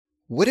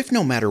What if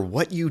no matter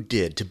what you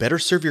did to better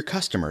serve your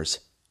customers,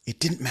 it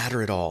didn't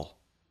matter at all?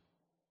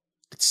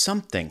 That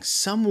something,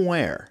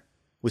 somewhere,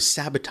 was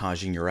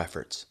sabotaging your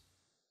efforts.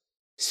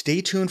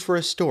 Stay tuned for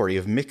a story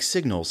of mixed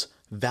signals,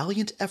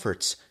 valiant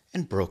efforts,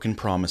 and broken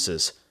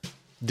promises.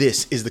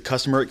 This is the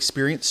customer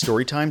experience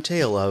storytime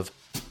tale of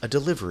A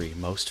Delivery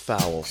Most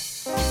Foul.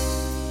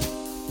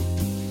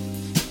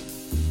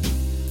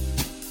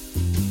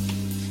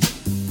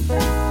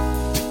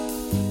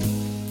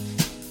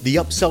 The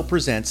Upsell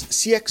presents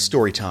CX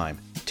Storytime,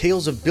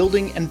 tales of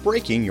building and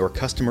breaking your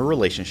customer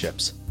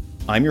relationships.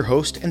 I'm your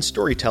host and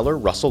storyteller,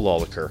 Russell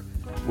Lawliker.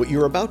 What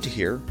you're about to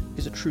hear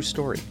is a true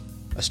story.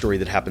 A story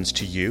that happens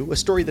to you, a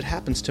story that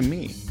happens to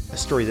me, a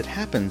story that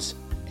happens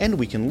and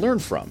we can learn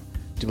from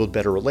to build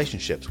better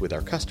relationships with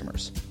our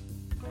customers.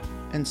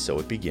 And so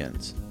it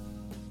begins.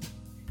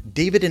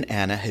 David and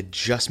Anna had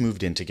just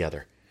moved in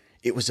together.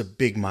 It was a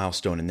big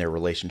milestone in their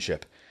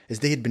relationship, as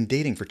they had been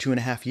dating for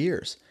 2.5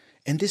 years,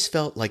 and this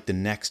felt like the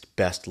next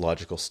best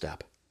logical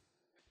step.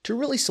 To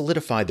really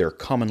solidify their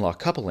common law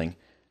coupling,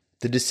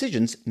 the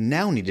decisions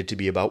now needed to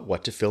be about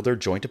what to fill their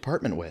joint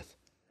apartment with.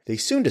 They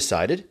soon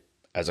decided,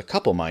 as a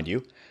couple mind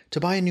you, to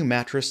buy a new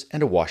mattress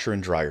and a washer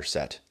and dryer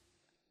set.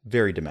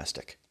 Very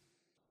domestic.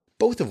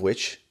 Both of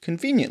which,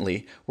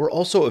 conveniently, were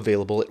also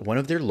available at one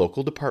of their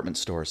local department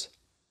stores.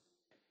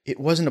 It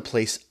wasn't a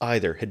place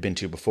either had been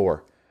to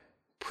before.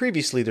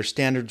 Previously, their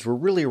standards were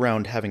really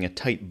around having a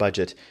tight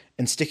budget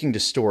and sticking to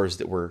stores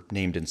that were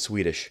named in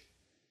Swedish.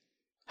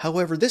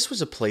 However, this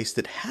was a place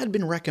that had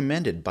been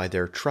recommended by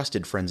their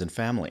trusted friends and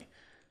family,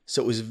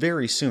 so it was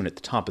very soon at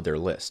the top of their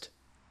list.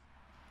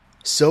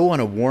 So on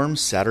a warm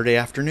Saturday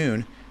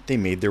afternoon, they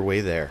made their way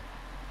there,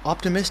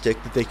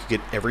 optimistic that they could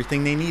get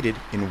everything they needed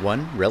in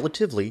one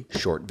relatively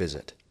short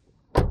visit.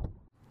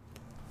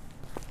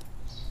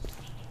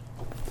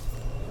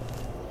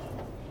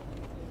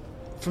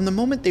 From the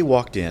moment they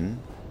walked in,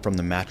 from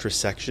the mattress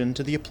section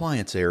to the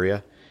appliance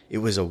area, it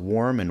was a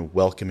warm and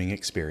welcoming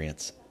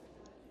experience.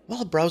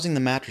 While browsing the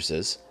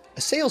mattresses,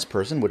 a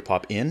salesperson would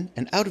pop in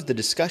and out of the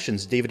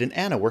discussions David and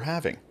Anna were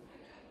having,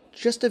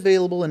 just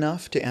available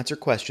enough to answer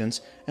questions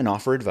and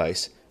offer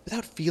advice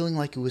without feeling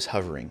like it was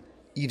hovering,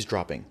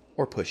 eavesdropping,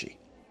 or pushy.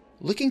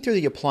 Looking through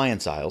the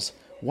appliance aisles,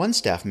 one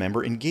staff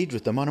member engaged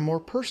with them on a more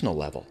personal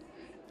level,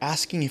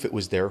 asking if it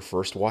was their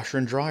first washer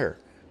and dryer,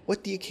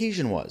 what the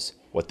occasion was,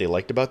 what they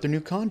liked about their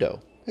new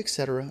condo,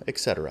 etc.,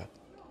 etc.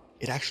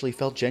 It actually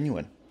felt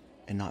genuine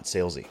and not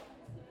salesy.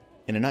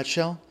 In a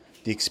nutshell,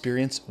 the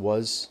experience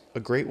was a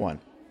great one.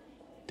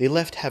 They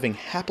left having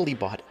happily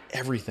bought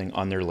everything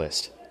on their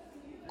list.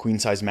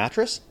 Queen-size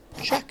mattress?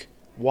 Check.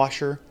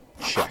 Washer?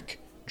 Check.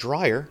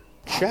 Dryer?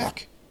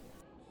 Check.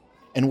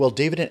 And while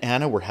David and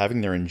Anna were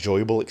having their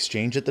enjoyable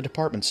exchange at the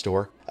department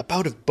store, a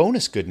bout of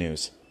bonus good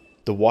news.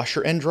 The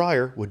washer and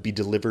dryer would be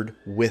delivered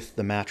with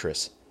the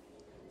mattress.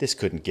 This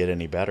couldn't get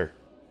any better.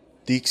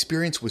 The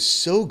experience was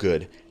so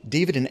good,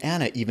 David and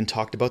Anna even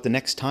talked about the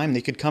next time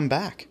they could come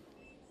back.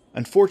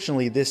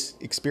 Unfortunately, this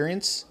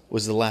experience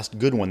was the last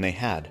good one they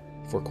had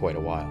for quite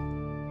a while.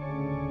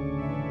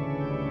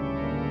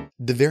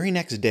 The very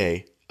next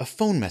day, a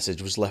phone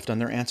message was left on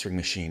their answering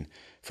machine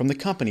from the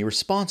company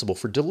responsible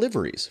for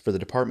deliveries for the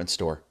department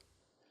store.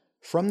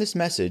 From this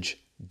message,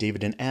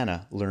 David and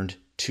Anna learned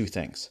 2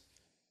 things.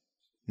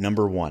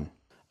 Number 1.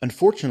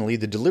 Unfortunately,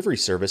 the delivery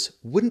service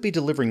wouldn't be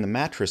delivering the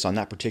mattress on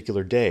that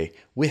particular day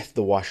with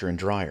the washer and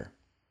dryer.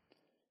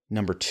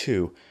 Number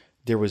 2,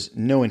 there was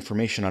no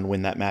information on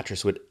when that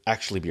mattress would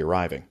actually be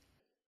arriving.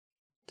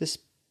 This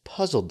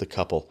puzzled the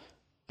couple.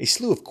 A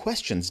slew of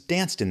questions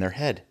danced in their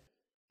head.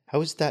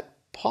 How is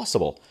that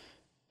possible?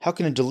 How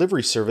can a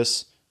delivery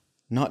service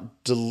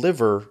not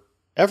deliver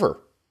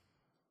ever?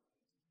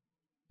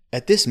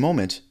 At this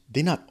moment,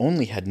 they not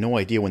only had no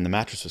idea when the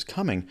mattress was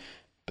coming,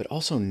 but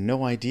also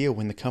no idea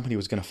when the company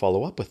was going to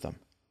follow up with them.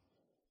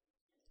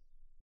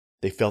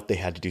 They felt they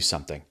had to do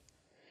something.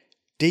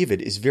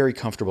 David is very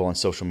comfortable on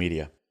social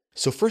media,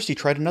 so first he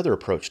tried another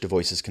approach to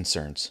voice his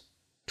concerns: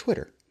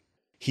 Twitter.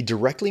 He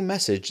directly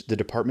messaged the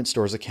department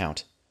store's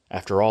account.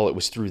 After all, it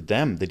was through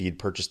them that he had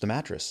purchased the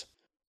mattress.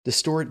 The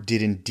store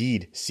did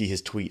indeed see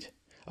his tweet,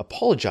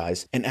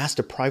 apologized, and asked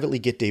to privately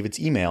get David's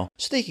email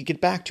so they could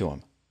get back to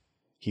him.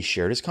 He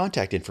shared his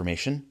contact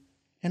information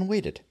and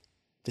waited.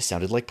 This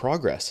sounded like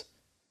progress.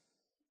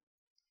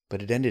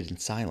 But it ended in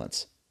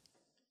silence.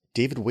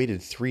 David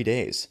waited 3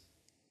 days.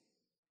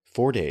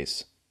 4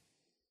 days.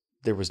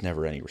 There was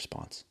never any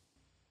response.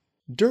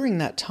 During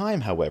that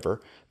time,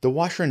 however, the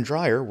washer and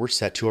dryer were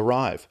set to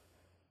arrive.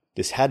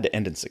 This had to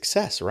end in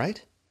success,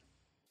 right?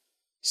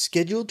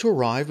 Scheduled to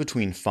arrive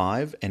between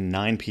 5 and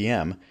 9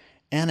 p.m.,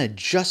 Anna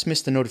just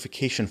missed the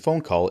notification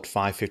phone call at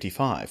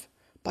 5:55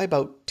 by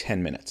about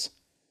 10 minutes.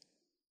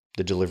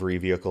 The delivery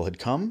vehicle had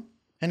come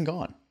and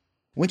gone.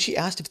 When she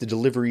asked if the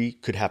delivery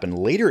could happen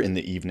later in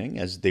the evening,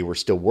 as they were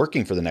still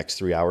working for the next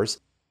 3 hours,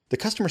 the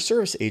customer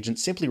service agent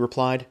simply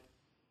replied,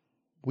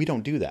 "We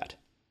don't do that."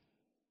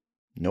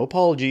 No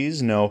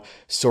apologies, no,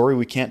 "Sorry,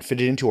 we can't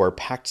fit it into our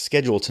packed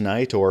schedule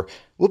tonight," or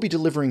 "We'll be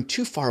delivering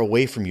too far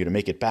away from you to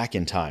make it back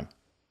in time."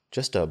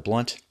 Just a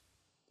blunt,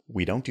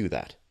 "We don't do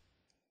that."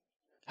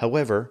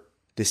 However,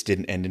 this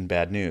didn't end in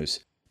bad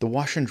news. The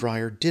washer and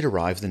dryer did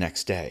arrive the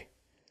next day.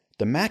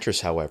 The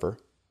mattress, however,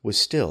 was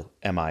still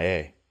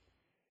MIA.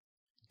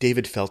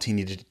 David felt he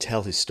needed to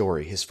tell his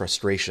story, his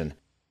frustration.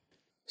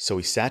 So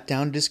he sat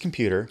down at his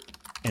computer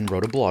and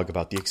wrote a blog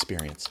about the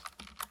experience.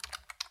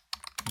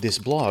 This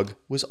blog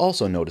was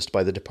also noticed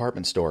by the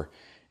department store,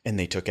 and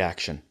they took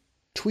action.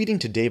 Tweeting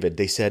to David,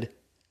 they said,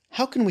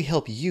 "How can we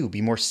help you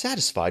be more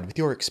satisfied with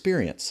your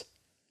experience?"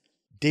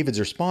 David's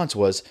response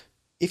was,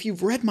 "If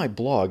you've read my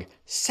blog,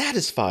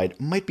 satisfied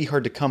might be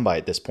hard to come by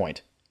at this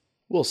point.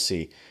 We'll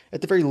see.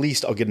 At the very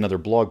least, I'll get another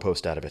blog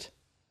post out of it."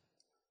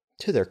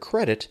 To their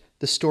credit,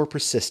 the store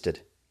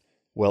persisted.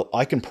 "Well,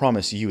 I can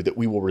promise you that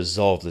we will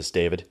resolve this,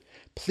 David.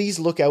 Please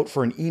look out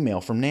for an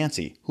email from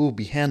Nancy, who will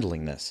be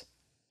handling this."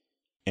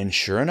 And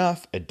sure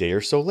enough, a day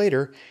or so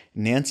later,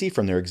 Nancy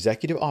from their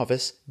executive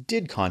office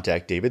did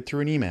contact David through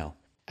an email,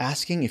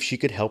 asking if she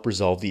could help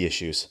resolve the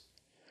issues,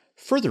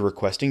 further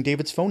requesting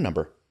David's phone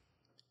number.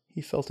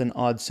 He felt an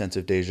odd sense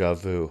of déjà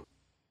vu.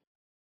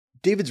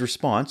 David's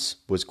response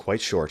was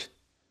quite short.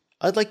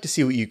 "I'd like to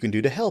see what you can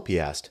do to help," he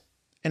asked,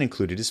 and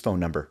included his phone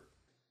number.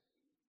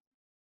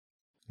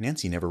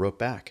 Nancy never wrote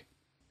back.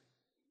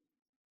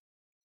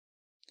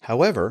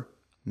 However,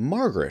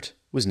 Margaret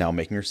was now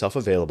making herself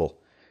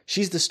available.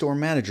 She's the store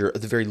manager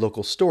of the very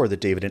local store that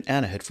David and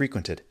Anna had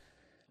frequented.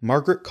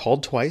 Margaret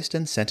called twice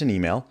and sent an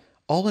email,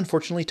 all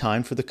unfortunately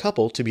timed for the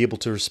couple to be able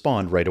to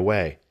respond right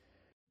away.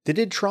 They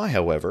did try,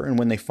 however, and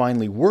when they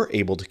finally were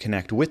able to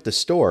connect with the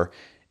store,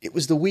 it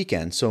was the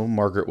weekend, so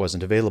Margaret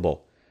wasn't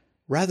available.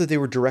 Rather, they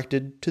were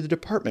directed to the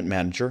department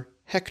manager,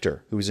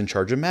 Hector, who was in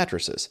charge of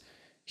mattresses.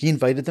 He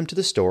invited them to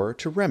the store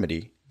to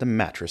remedy the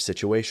mattress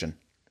situation.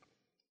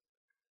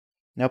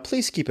 Now,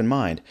 please keep in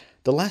mind,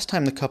 the last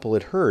time the couple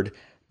had heard,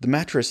 the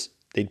mattress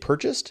they'd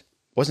purchased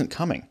wasn't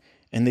coming,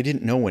 and they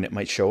didn't know when it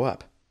might show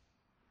up.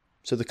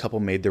 So the couple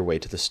made their way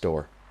to the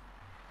store.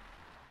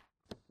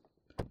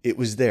 It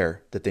was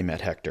there that they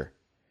met Hector.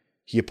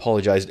 He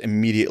apologized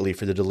immediately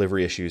for the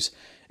delivery issues,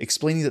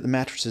 explaining that the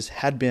mattresses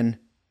had been,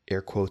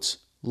 air quotes,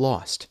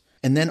 lost,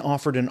 and then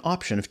offered an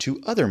option of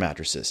 2 other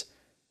mattresses.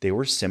 They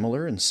were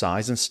similar in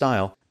size and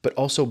style, but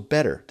also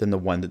better than the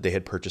one that they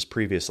had purchased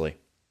previously.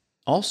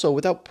 Also,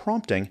 without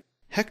prompting,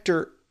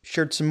 Hector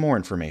shared some more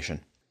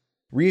information,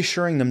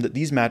 reassuring them that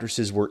these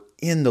mattresses were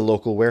in the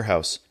local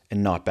warehouse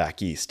and not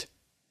back east.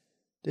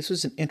 This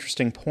was an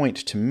interesting point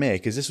to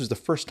make, as this was the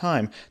first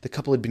time the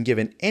couple had been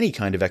given any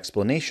kind of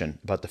explanation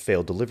about the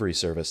failed delivery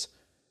service.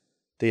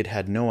 They had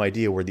had no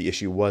idea where the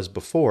issue was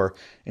before,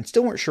 and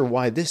still weren't sure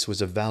why this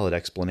was a valid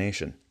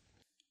explanation.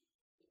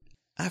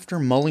 After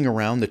mulling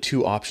around the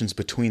 2 options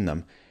between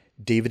them,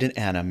 David and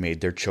Anna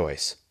made their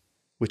choice,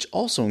 which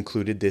also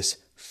included this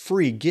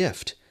free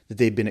gift that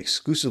they'd been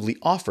exclusively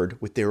offered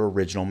with their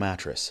original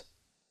mattress.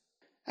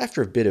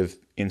 After a bit of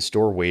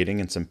in-store waiting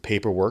and some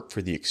paperwork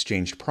for the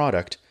exchanged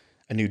product,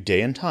 a new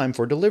day and time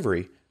for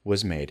delivery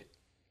was made.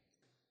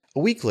 A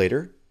week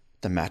later,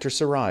 the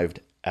mattress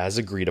arrived, as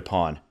agreed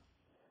upon.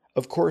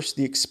 Of course,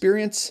 the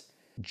experience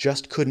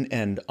just couldn't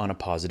end on a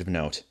positive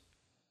note.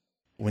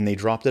 When they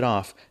dropped it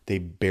off, they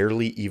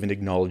barely even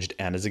acknowledged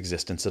Anna's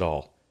existence at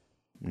all.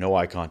 No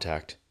eye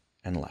contact,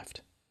 and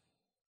left.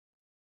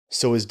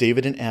 So as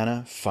David and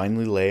Anna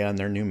finally lay on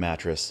their new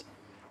mattress,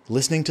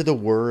 listening to the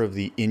whir of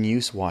the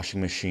in-use washing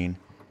machine,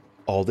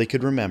 all they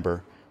could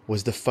remember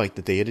was the fight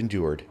that they had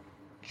endured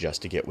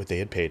just to get what they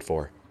had paid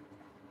for.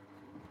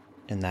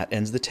 And that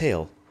ends the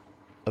tale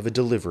of a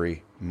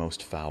delivery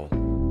most foul.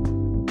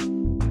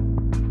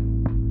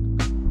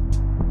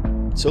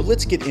 So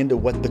let's get into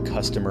what the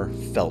customer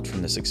felt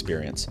from this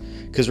experience.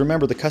 Because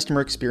remember, the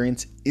customer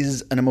experience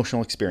is an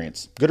emotional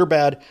experience. Good or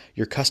bad,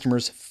 your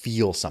customers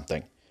feel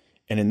something.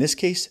 And in this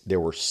case,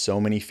 there were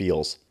so many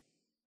feels.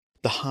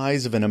 The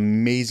highs of an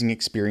amazing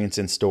experience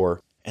in store,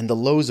 and the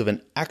lows of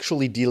an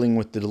actually dealing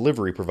with the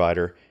delivery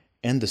provider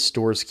and the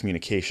store's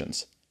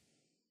communications.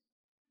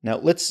 Now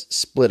let's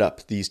split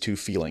up these 2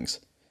 feelings.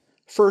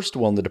 First,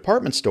 in the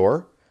department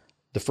store,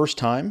 the first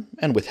time,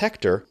 and with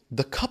Hector,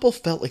 the couple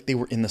felt like they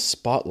were in the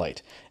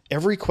spotlight.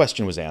 Every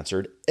question was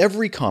answered,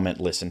 every comment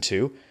listened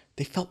to.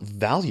 They felt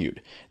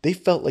valued. They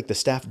felt like the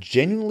staff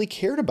genuinely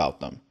cared about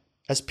them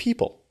as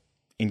people,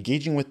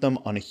 engaging with them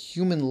on a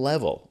human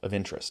level of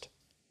interest.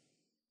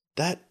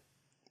 That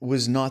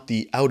was not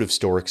the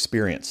out-of-store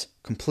experience.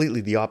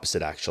 Completely the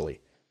opposite, actually.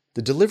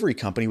 The delivery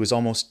company was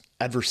almost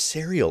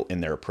adversarial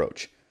in their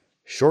approach.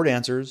 Short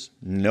answers,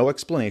 no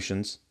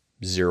explanations,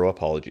 0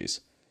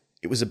 apologies.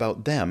 It was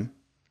about them,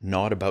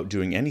 not about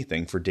doing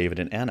anything for David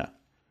and Anna.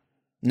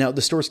 Now,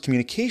 the store's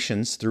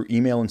communications through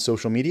email and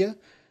social media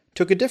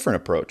took a different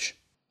approach,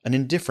 an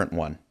indifferent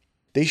one.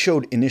 They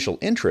showed initial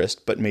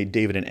interest, but made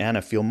David and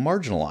Anna feel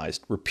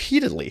marginalized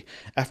repeatedly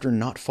after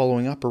not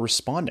following up or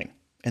responding,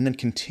 and then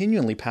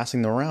continually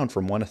passing them around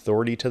from one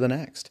authority to the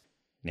next.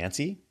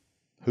 Nancy?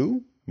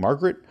 Who?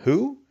 Margaret?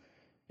 Who?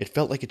 It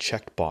felt like a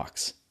checked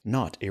box,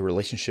 not a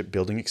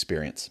relationship-building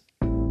experience.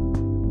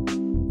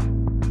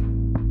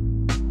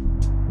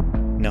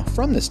 Now,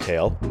 from this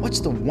tale, what's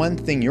the one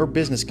thing your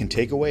business can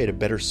take away to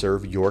better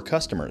serve your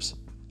customers?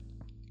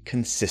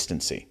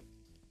 Consistency.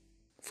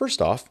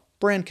 First off,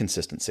 brand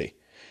consistency.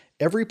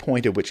 Every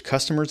point at which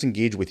customers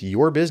engage with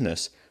your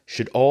business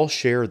should all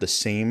share the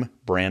same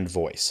brand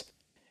voice.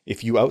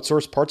 If you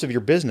outsource parts of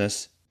your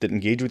business that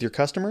engage with your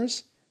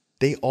customers,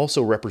 they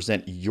also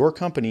represent your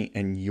company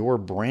and your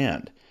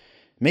brand.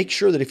 Make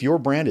sure that if your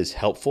brand is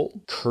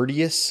helpful,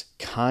 courteous,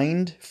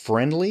 kind,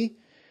 friendly,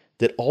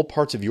 that all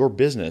parts of your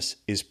business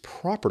is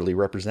properly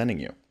representing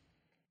you.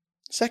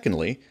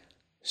 Secondly,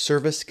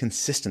 service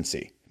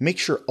consistency. Make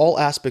sure all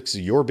aspects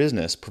of your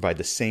business provide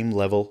the same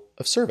level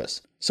of service.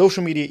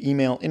 Social media,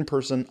 email, in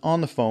person, on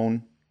the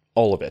phone,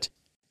 all of it.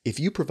 If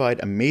you provide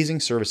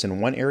amazing service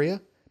in one area,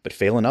 but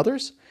fail in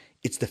others,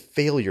 it's the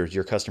failures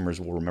your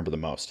customers will remember the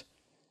most.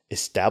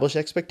 Establish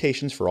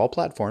expectations for all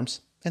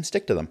platforms and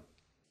stick to them.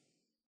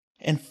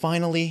 And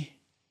finally,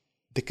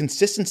 the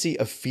consistency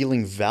of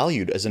feeling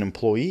valued as an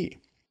employee.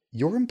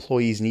 Your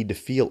employees need to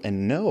feel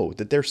and know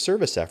that their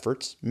service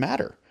efforts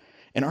matter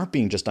and aren't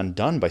being just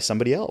undone by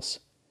somebody else.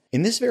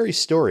 In this very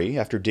story,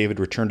 after David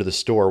returned to the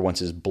store once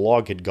his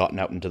blog had gotten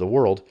out into the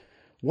world,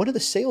 one of the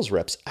sales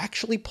reps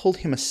actually pulled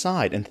him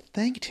aside and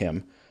thanked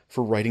him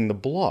for writing the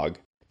blog,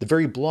 the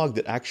very blog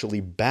that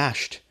actually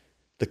bashed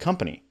the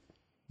company.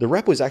 The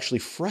rep was actually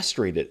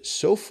frustrated,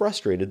 so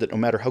frustrated that no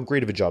matter how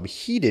great of a job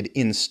he did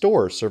in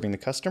store serving the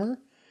customer,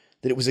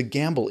 that it was a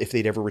gamble if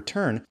they'd ever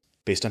return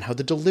based on how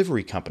the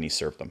delivery company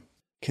served them.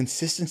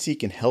 Consistency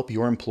can help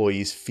your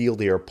employees feel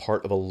they are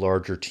part of a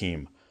larger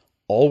team,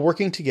 all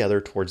working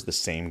together towards the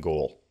same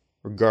goal,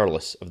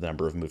 regardless of the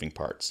number of moving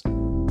parts.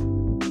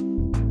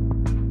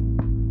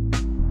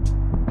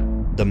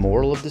 The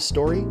moral of the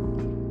story?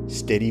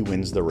 Steady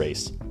wins the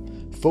race.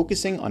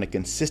 Focusing on a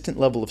consistent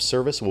level of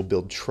service will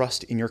build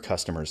trust in your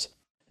customers.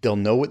 They'll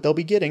know what they'll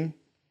be getting,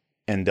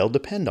 and they'll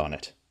depend on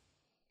it.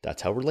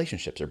 That's how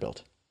relationships are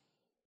built.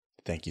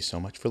 Thank you so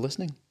much for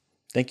listening.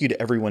 Thank you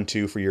to everyone,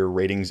 too, for your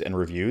ratings and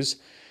reviews.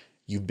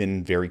 You've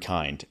been very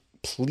kind.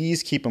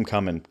 Please keep them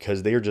coming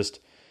because they are just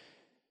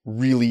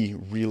really,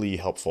 really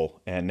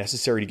helpful and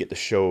necessary to get the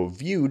show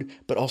viewed,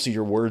 but also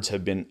your words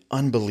have been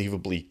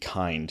unbelievably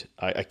kind.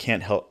 I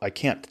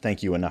can't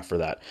thank you enough for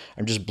that.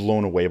 I'm just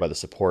blown away by the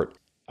support.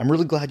 I'm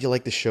really glad you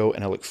like the show,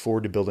 and I look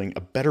forward to building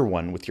a better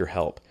one with your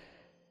help.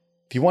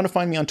 If you want to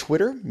find me on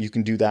Twitter, you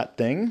can do that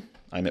thing.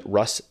 I'm at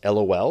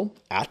RussLOL,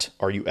 at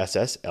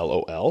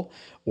RUSSLOL,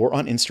 or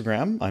on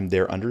Instagram, I'm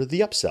there under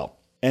The Upsell.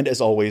 And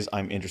as always,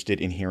 I'm interested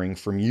in hearing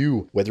from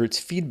you, whether it's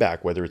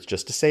feedback, whether it's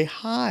just to say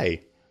hi.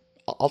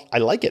 I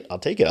like it. I'll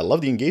take it. I love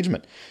the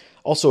engagement.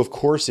 Also, of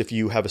course, if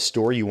you have a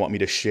story you want me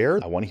to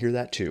share, I want to hear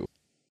that too.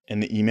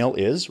 And the email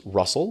is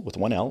Russell, with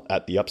one L,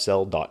 at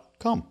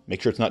theupsell.com.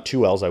 Make sure it's not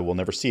two L's. I will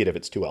never see it if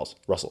it's two L's.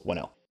 Russell, one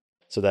L.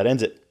 So that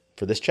ends it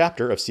for this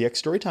chapter of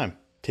CX Storytime.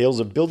 Tales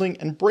of building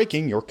and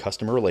breaking your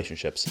customer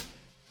relationships.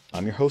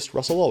 I'm your host,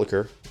 Russell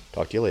Lolliker.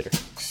 Talk to you later.